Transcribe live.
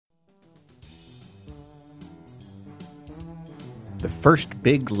The first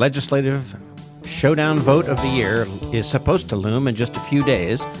big legislative showdown vote of the year is supposed to loom in just a few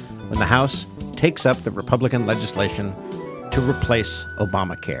days when the House takes up the Republican legislation to replace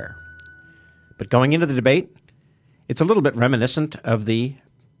Obamacare. But going into the debate, it's a little bit reminiscent of the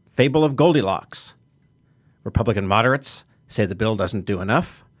fable of Goldilocks. Republican moderates say the bill doesn't do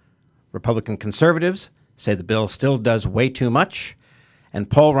enough. Republican conservatives say the bill still does way too much. And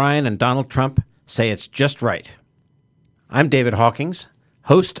Paul Ryan and Donald Trump say it's just right. I'm David Hawkins,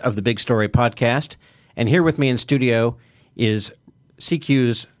 host of the Big Story podcast, and here with me in studio is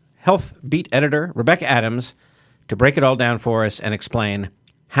CQ's health beat editor, Rebecca Adams, to break it all down for us and explain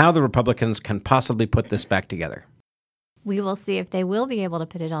how the Republicans can possibly put this back together. We will see if they will be able to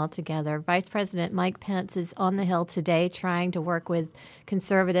put it all together. Vice President Mike Pence is on the Hill today trying to work with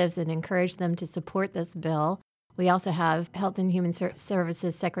conservatives and encourage them to support this bill. We also have Health and Human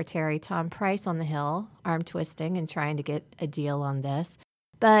Services Secretary Tom Price on the Hill, arm twisting and trying to get a deal on this.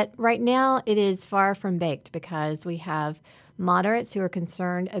 But right now it is far from baked because we have moderates who are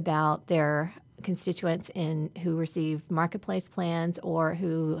concerned about their constituents who receive marketplace plans or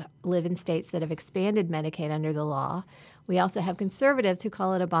who live in states that have expanded Medicaid under the law. We also have conservatives who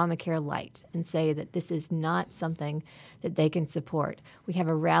call it Obamacare light and say that this is not something that they can support. We have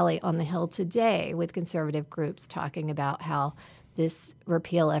a rally on the Hill today with conservative groups talking about how this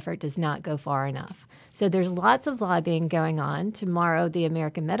repeal effort does not go far enough. So there's lots of lobbying going on. Tomorrow, the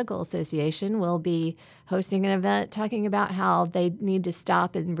American Medical Association will be hosting an event talking about how they need to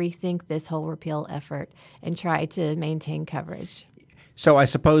stop and rethink this whole repeal effort and try to maintain coverage. So I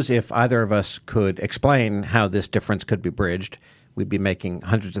suppose if either of us could explain how this difference could be bridged, we'd be making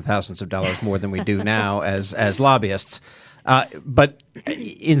hundreds of thousands of dollars more than we do now as lobbyists. But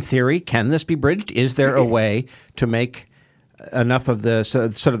in theory, can this be bridged? Is there a way to make enough of the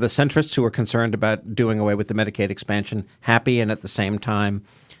sort of the centrists who are concerned about doing away with the Medicaid expansion happy and at the same time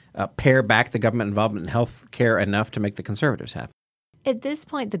pare back the government involvement in health care enough to make the conservatives happy? At this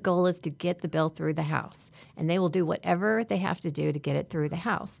point, the goal is to get the bill through the House, and they will do whatever they have to do to get it through the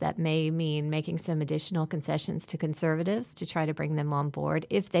House. That may mean making some additional concessions to conservatives to try to bring them on board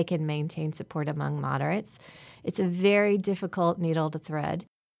if they can maintain support among moderates. It's a very difficult needle to thread.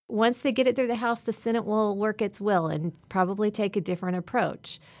 Once they get it through the House, the Senate will work its will and probably take a different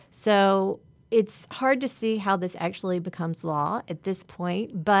approach. So it's hard to see how this actually becomes law at this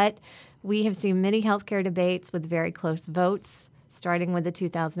point, but we have seen many healthcare debates with very close votes, starting with the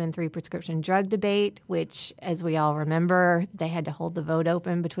 2003 prescription drug debate, which, as we all remember, they had to hold the vote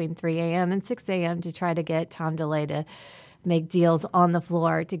open between 3 a.m. and 6 a.m. to try to get Tom DeLay to make deals on the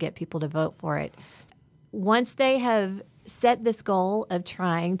floor to get people to vote for it. Once they have set this goal of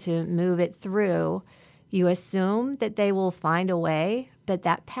trying to move it through, you assume that they will find a way, but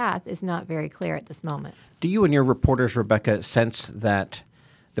that path is not very clear at this moment. Do you and your reporters, Rebecca, sense that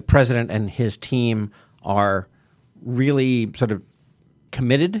the president and his team are really sort of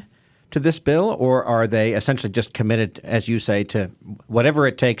committed to this bill, or are they essentially just committed, as you say, to whatever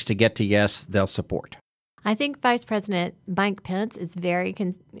it takes to get to yes, they'll support? I think Vice President Mike Pence is very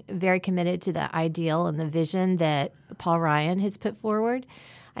committed to the ideal and the vision that Paul Ryan has put forward.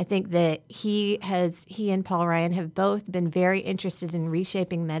 I think that he and Paul Ryan have both been very interested in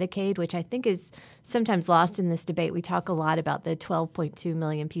reshaping Medicaid, which I think is sometimes lost in this debate. We talk a lot about the 12.2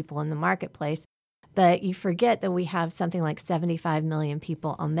 million people in the marketplace, but you forget that we have something like 75 million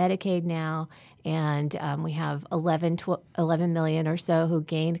people on Medicaid now, and we have 11 million or so who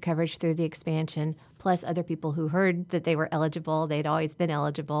gained coverage through the expansion, plus other people who heard that they were eligible. They'd always been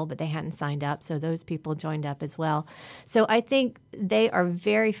eligible, but they hadn't signed up, so those people joined up as well. So I think they are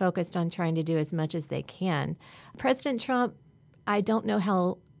very focused on trying to do as much as they can. President Trump, I don't know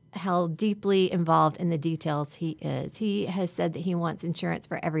how deeply involved in the details he is. He has said that he wants insurance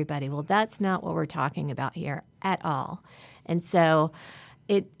for everybody. Well, that's not what we're talking about here at all. And so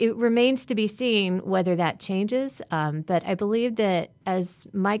it remains to be seen whether that changes. But I believe that as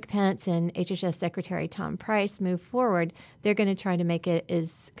Mike Pence and HHS Secretary Tom Price move forward, they're going to try to make it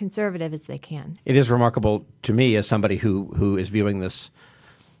as conservative as they can. It is remarkable to me as somebody who is viewing this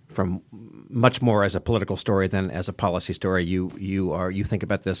from much more as a political story than as a policy story. You think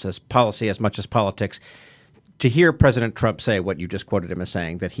about this as policy as much as politics. To hear President Trump say what you just quoted him as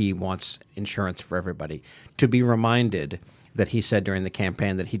saying, that he wants insurance for everybody, to be reminded that he said during the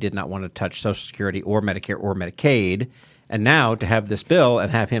campaign that he did not want to touch Social Security or Medicare or Medicaid, and now to have this bill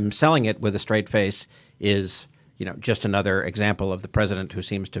and have him selling it with a straight face is, just another example of the president who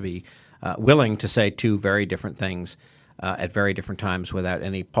seems to be willing to say two very different things at very different times without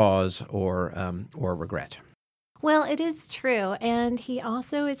any pause or regret. Well, it is true. And he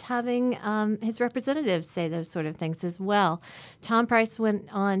also is having his representatives say those sort of things as well. Tom Price went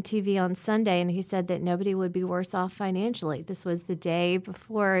on TV on Sunday and he said that nobody would be worse off financially. This was the day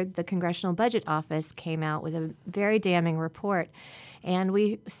before the Congressional Budget Office came out with a very damning report. And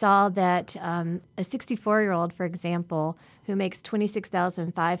we saw that a 64-year-old, for example, who makes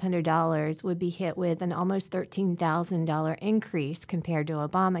 $26,500 would be hit with an almost $13,000 increase compared to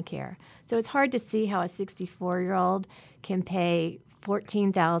Obamacare. So it's hard to see how a 64-year-old can pay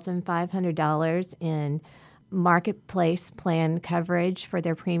 $14,500 in marketplace plan coverage for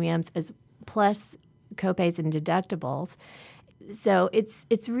their premiums, as plus copays and deductibles. So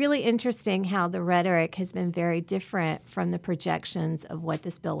it's really interesting how the rhetoric has been very different from the projections of what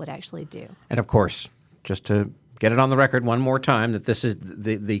this bill would actually do. And of course, just to get it on the record one more time, that this is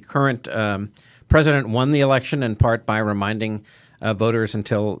the current president won the election in part by reminding voters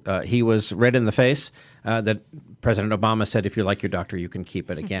until he was red in the face that President Obama said, if you like your doctor, you can keep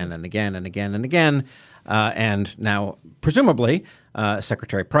it again and again and again and again. And now, presumably,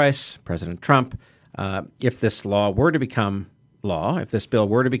 Secretary Price, President Trump, if this law were to become law, if this bill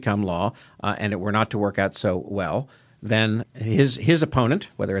were to become law and it were not to work out so well, then his opponent,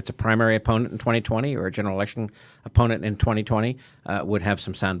 whether it's a primary opponent in 2020 or a general election opponent in 2020, would have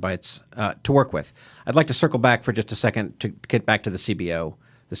some sound bites to work with. I'd like to circle back for just a second to get back to the CBO,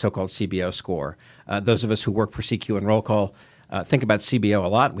 the so-called CBO score. Those of us who work for CQ and Roll Call think about CBO a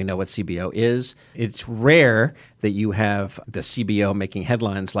lot. We know what CBO is. It's rare that you have the CBO making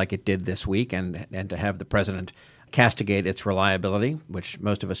headlines like it did this week and to have the president castigate its reliability, which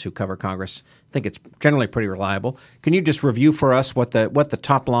most of us who cover Congress think it's generally pretty reliable. Can you just review for us what the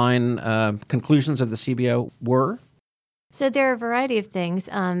top line conclusions of the CBO were? So there are a variety of things.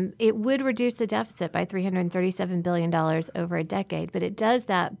 It would reduce the deficit by $337 billion over a decade, but it does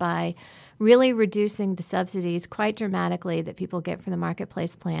that by really reducing the subsidies quite dramatically that people get from the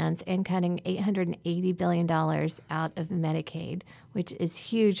marketplace plans and cutting $880 billion out of Medicaid, which is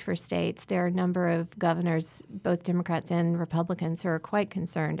huge for states. There are a number of governors, both Democrats and Republicans, who are quite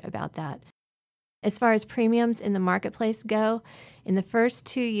concerned about that. As far as premiums in the marketplace go, in the first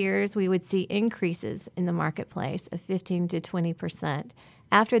 2 years, we would see increases in the marketplace of 15 to 20%.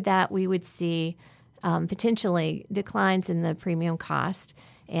 After that, we would see potentially declines in the premium cost.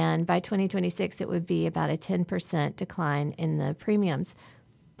 And by 2026, it would be about a 10% decline in the premiums,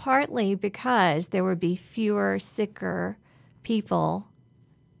 partly because there would be fewer, sicker people,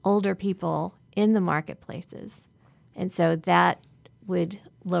 older people in the marketplaces. And so that would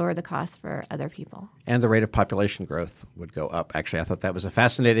lower the cost for other people. And the rate of population growth would go up. Actually, I thought that was a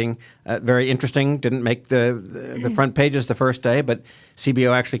fascinating, very interesting, didn't make the front pages the first day, but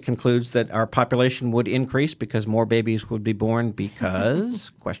CBO actually concludes that our population would increase because more babies would be born because,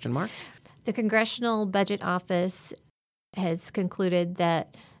 question mark? The Congressional Budget Office has concluded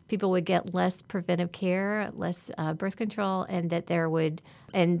that people would get less preventive care, less birth control, and that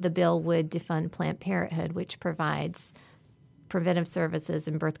the bill would defund Planned Parenthood, which provides preventive services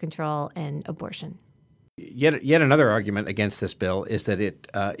and birth control and abortion. Yet another argument against this bill is that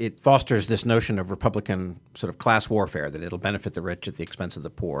it fosters this notion of Republican sort of class warfare, that it'll benefit the rich at the expense of the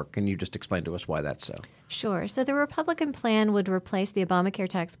poor. Can you just explain to us why that's so? Sure. So the Republican plan would replace the Obamacare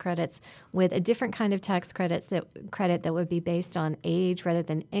tax credits with a different kind of tax credit that would be based on age rather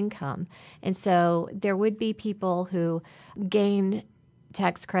than income. And so there would be people who gain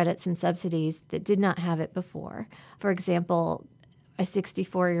tax credits and subsidies that did not have it before. For example, a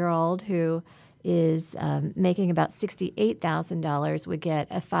 64-year-old who is making about $68,000 would get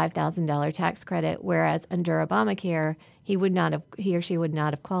a $5,000 tax credit, whereas under Obamacare, he or she would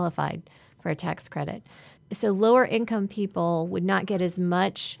not have qualified for a tax credit. So lower income people would not get as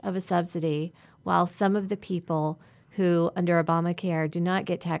much of a subsidy, while some of the people who under Obamacare do not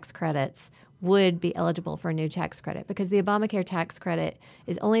get tax credits would be eligible for a new tax credit, because the Obamacare tax credit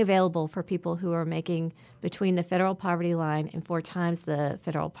is only available for people who are making between the federal poverty line and 4 times the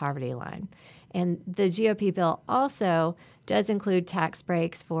federal poverty line. And the GOP bill also does include tax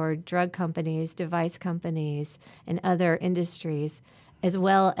breaks for drug companies, device companies, and other industries, as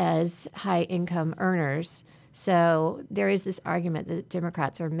well as high-income earners. So there is this argument that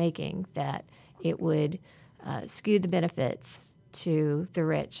Democrats are making that it would skew the benefits to the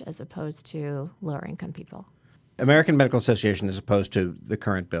rich as opposed to lower-income people. American Medical Association is opposed to the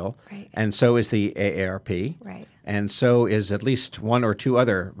current bill, right, and so is the AARP, right, and so is at least 1 or 2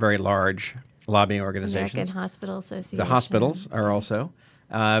 other very large lobbying organizations. American Hospital Association. The hospitals are also.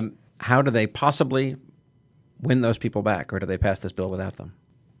 How do they possibly win those people back, or do they pass this bill without them?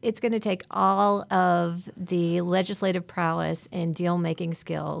 it's going to take all of the legislative prowess and deal-making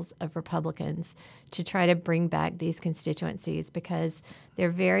skills of Republicans to try to bring back these constituencies because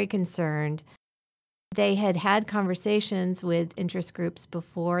they're very concerned. They had conversations with interest groups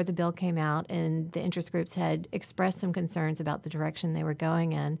before the bill came out, and the interest groups had expressed some concerns about the direction they were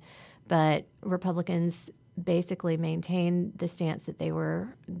going in. But Republicans basically maintained the stance that they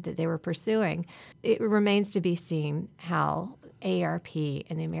were pursuing. It remains to be seen how AARP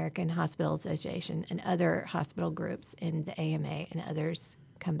and the American Hospital Association and other hospital groups in the AMA and others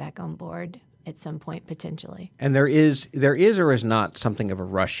come back on board at some point potentially. And there is or is not something of a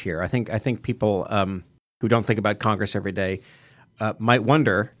rush here. I think people who don't think about Congress every day might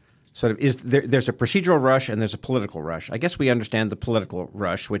wonder, sort of, there's a procedural rush and there's a political rush. I guess we understand the political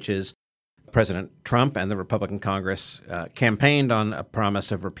rush, which is President Trump and the Republican Congress campaigned on a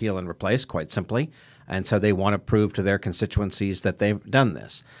promise of repeal and replace, quite simply, and so they want to prove to their constituencies that they've done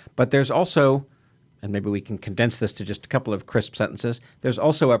this. But there's also, and maybe we can condense this to just a couple of crisp sentences, there's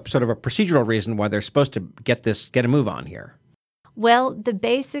also a sort of a procedural reason why they're supposed to get a move on here. Well, the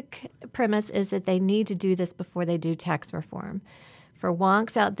basic premise is that they need to do this before they do tax reform. For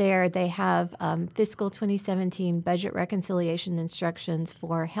wonks out there, they have fiscal 2017 budget reconciliation instructions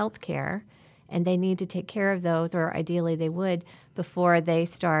for health care, and they need to take care of those, or ideally they would, before they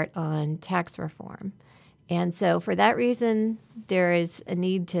start on tax reform. And so for that reason, there is a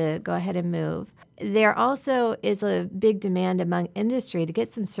need to go ahead and move. There also is a big demand among industry to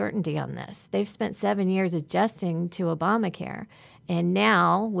get some certainty on this. They've spent 7 years adjusting to Obamacare. And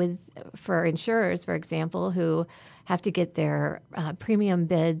now, for insurers, for example, who have to get their premium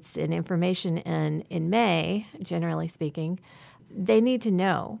bids and information in May, generally speaking, they need to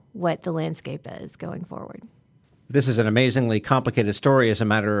know what the landscape is going forward. This is an amazingly complicated story as a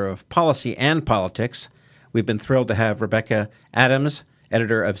matter of policy and politics. We've been thrilled to have Rebecca Adams,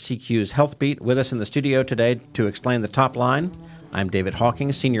 editor of CQ's Health Beat, with us in the studio today to explain the top line. I'm David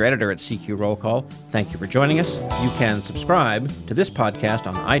Hawkins, senior editor at CQ Roll Call. Thank you for joining us. You can subscribe to this podcast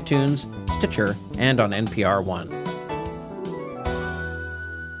on iTunes, Stitcher, and on NPR One.